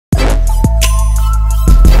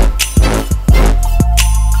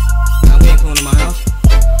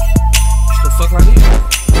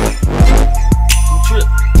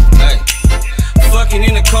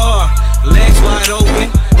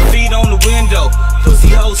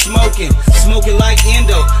smoking like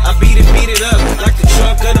Endo. I beat it up like the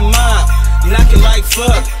trunk of the mob. Knock it like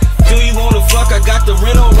fuck. Do you wanna fuck? I got the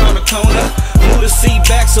rental around the corner. Move the seat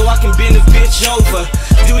back so I can bend the bitch over.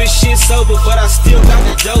 Do this shit sober, but I still got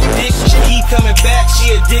the dope dick. She keep coming back,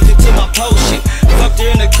 she addicted to my potion. Fucked her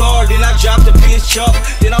in the car, then I dropped the bitch off.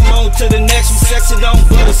 Then I'm on to the next, we sexing on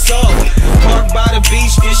butter soft. Parked by the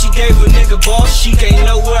beach, then she gave a nigga boss. She can't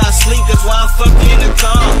know where I sleep, that's why I fucked her in the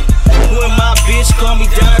car. Who am I, bitch? Call me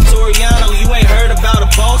Toriano. You ain't heard about a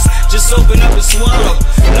boss, just open up and swallow.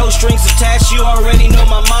 No strings attached, you already know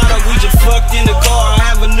my motto. We just fucked in the car,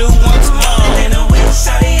 I have a new one tomorrow. In a whip,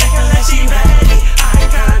 shawty acting like she ready. Eye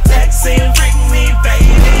contact saying freak me,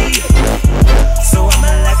 baby. So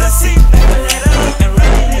I'ma let her sit back and let her and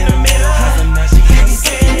run it in the middle. Now she can't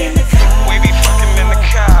stand in the car. We be fucking in the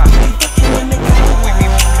car. We be fucking in the car. We be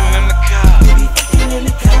fucking in the car.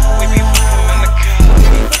 We be fucking in the car. We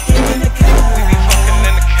be fucking in the car. We be fucking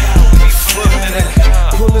in the car. We be fucking in the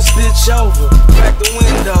car. Pull this bitch over, crack the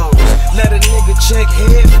windows. Let a nigga check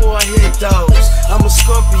head before I hit those. I'm a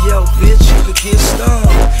Scorpio, bitch, you could get stung.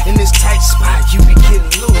 In this tight spot, you be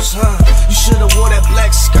getting loose, huh? You should've wore that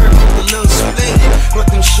black skirt with the little split,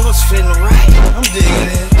 but them shorts fitting right, I'm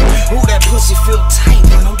digging it. Ooh, that pussy feel tight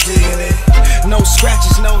when I'm digging it. No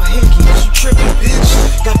scratches, no hickeys, you tripping, bitch.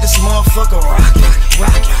 Got this motherfucker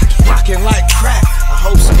rockin' like crack. I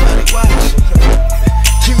hope somebody watching.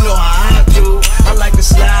 You know how I do, I like to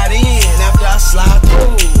slide in after I slide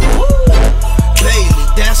through. Bailey,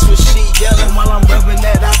 that's what she yelling while I'm rubbing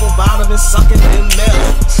that apple bottom and sucking them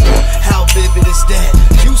melons. How vivid is that?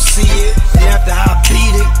 You see it, and after I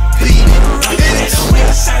beat it, In a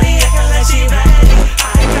whip, shawty acting like she ready.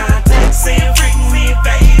 Eye contact saying freak me,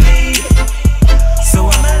 baby. So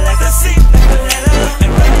I'ma let her sit back and let her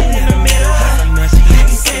and run it in the middle. Now she can't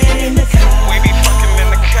stand in the car. We be fucking in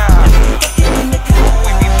the car. In the car.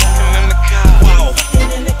 We be fucking in the car.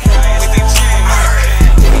 In the car. We be fucking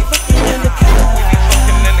In the car.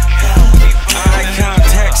 in the car. We be eye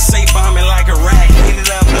contact, say bombing like a rack. Hit it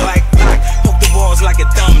up like block, poke the walls like a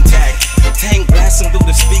thumbtack. Tank blasting through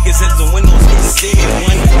the speakers as the windows getting steamy.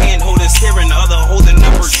 One hand holding steering, the other holding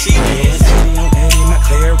up her sheet. Yeah, Daddy, I'm Eddie, my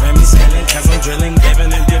clear Remy selling, cause I'm drilling, giving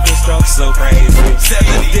them different strokes, so crazy. 7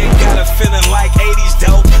 dick got a feeling like 80s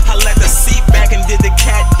dope. I let the seat back and did the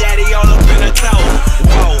cat daddy all up in her throat.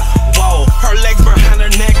 Whoa, whoa, her legs behind her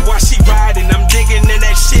neck while she riding. I'm digging in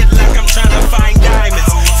that shit like I'm trying to find diamonds.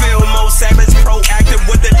 Feel more savage, proactive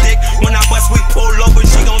with the dick. When I bust, we pull over,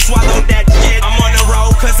 she gon' swallow that shit. I'm on the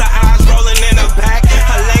road cause her eyes rolling in her back.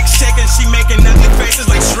 Her legs shaking, she making ugly faces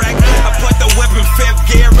like Shrek. I put the whip in 5th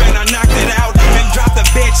gear and I knocked it out and dropped the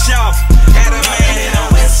bitch off. At a man In a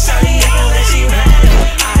whip, shawty acting like she ready.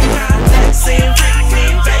 Eye contact saying freak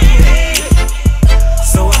me, baby.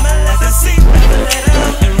 So I'ma let her sit back and let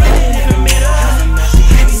her and run it in the middle. Now she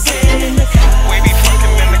can't stand in the car. We be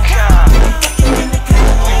fucking in the car. In the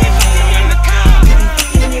car. We be fucking in the car.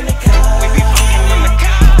 In the car. We be fucking in the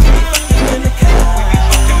car. In the car. We be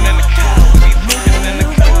fucking in the car. We be fucking in the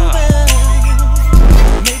car.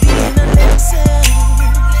 Maybe in a Lexus,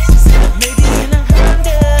 maybe in a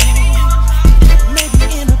Honda, maybe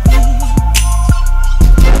in a Beat.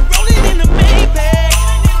 Rolling in a Maybach,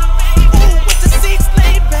 ooh, with the seats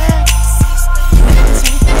laid back.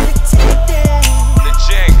 Take that. The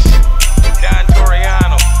Jinxx,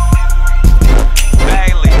 Toriano,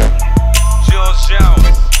 Bailey, Jules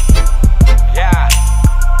Jones. Yeah.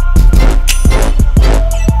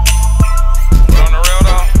 But on the real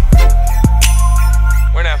though,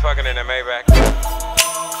 we're not fucking in the Maybach.